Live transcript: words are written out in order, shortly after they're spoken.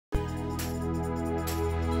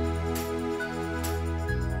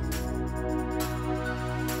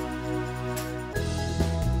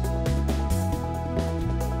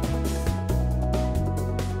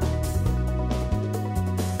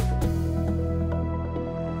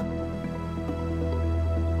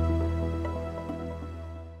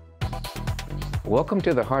Welcome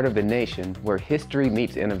to the heart of the nation, where history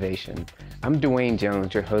meets innovation. I'm Dwayne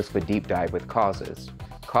Jones, your host for Deep Dive with Causes.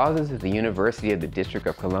 Causes is the University of the District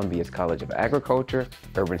of Columbia's College of Agriculture,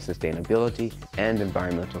 Urban Sustainability, and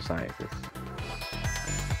Environmental Sciences.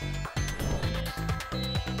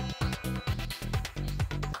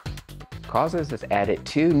 Causes has added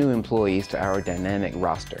 2 new employees to our dynamic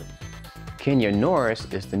roster. Kenya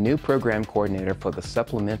Norris is the new program coordinator for the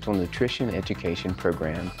Supplemental Nutrition Education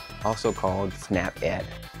Program, also called SNAP-Ed.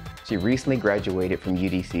 She recently graduated from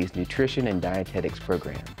UDC's Nutrition and Dietetics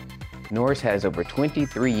program. Norris has over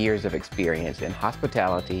 23 years of experience in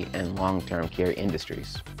hospitality and long-term care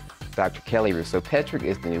industries. Dr. Kelly Russo-Petrick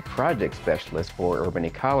is the new project specialist for urban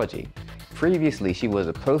ecology. Previously, she was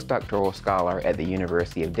a postdoctoral scholar at the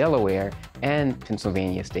University of Delaware and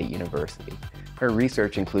Pennsylvania State University. Her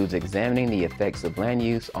research includes examining the effects of land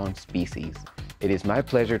use on species. It is my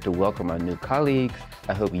pleasure to welcome our new colleagues.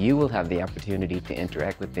 I hope you will have the opportunity to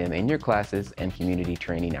interact with them in your classes and community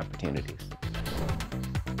training opportunities.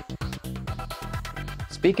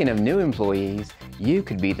 Speaking of new employees, you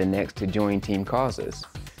could be the next to join Team Causes.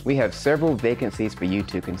 We have several vacancies for you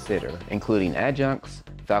to consider, including adjuncts,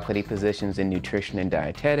 faculty positions in nutrition and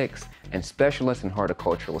dietetics, and specialists in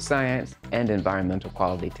horticultural science and environmental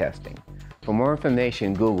quality testing. For more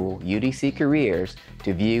information, Google UDC Careers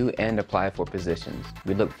to view and apply for positions.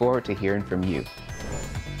 We look forward to hearing from you.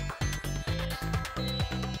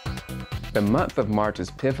 The month of March is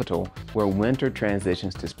pivotal, where winter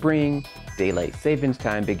transitions to spring, daylight savings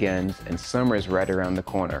time begins, and summer is right around the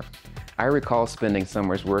corner. I recall spending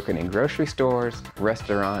summers working in grocery stores,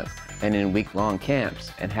 restaurants, and in week-long camps,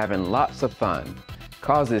 and having lots of fun.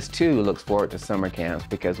 Causes too looks forward to summer camps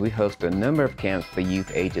because we host a number of camps for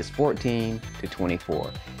youth ages 14 to 24.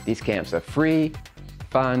 These camps are free,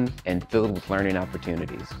 fun, and filled with learning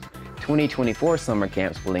opportunities. 2024 summer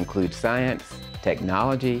camps will include science,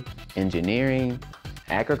 technology, engineering,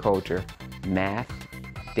 agriculture, math,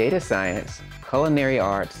 data science, culinary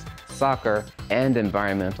arts, soccer, and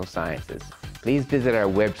environmental sciences. Please visit our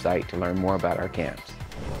website to learn more about our camps.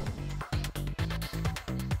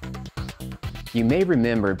 You may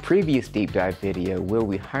remember a previous deep dive video where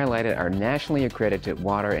we highlighted our nationally accredited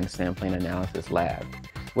water and sampling analysis lab.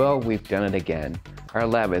 Well, we've done it again. Our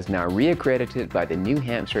lab is now reaccredited by the New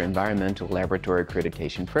Hampshire Environmental Laboratory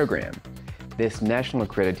Accreditation Program. This national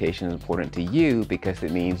accreditation is important to you because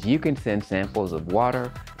it means you can send samples of water,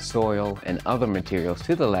 soil, and other materials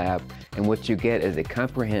to the lab, and what you get is a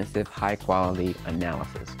comprehensive, high-quality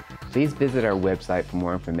analysis. Please visit our website for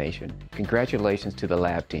more information. Congratulations to the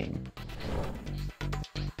lab team.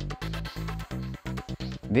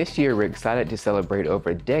 This year, we're excited to celebrate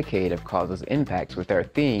over a decade of Causes impacts with our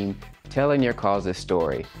theme, Telling Your Causes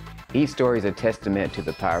Story. Each story is a testament to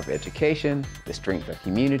the power of education, the strength of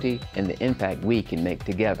community, and the impact we can make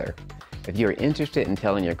together. If you're interested in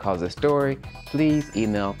telling your Causes story, please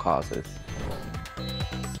email Causes.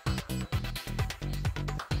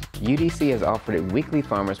 UDC has offered a weekly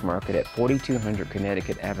farmers market at 4200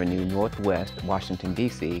 Connecticut Avenue Northwest, Washington,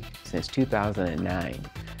 D.C. since 2009.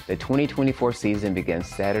 The 2024 season begins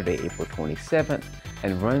Saturday, April 27th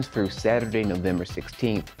and runs through Saturday, November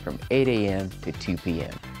 16th from 8 a.m. to 2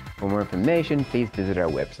 p.m. For more information, please visit our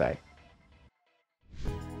website.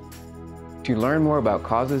 To learn more about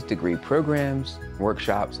Causes degree programs,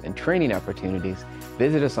 workshops, and training opportunities,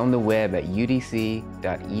 visit us on the web at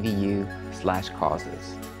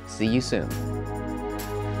udc.edu/causes. See you soon.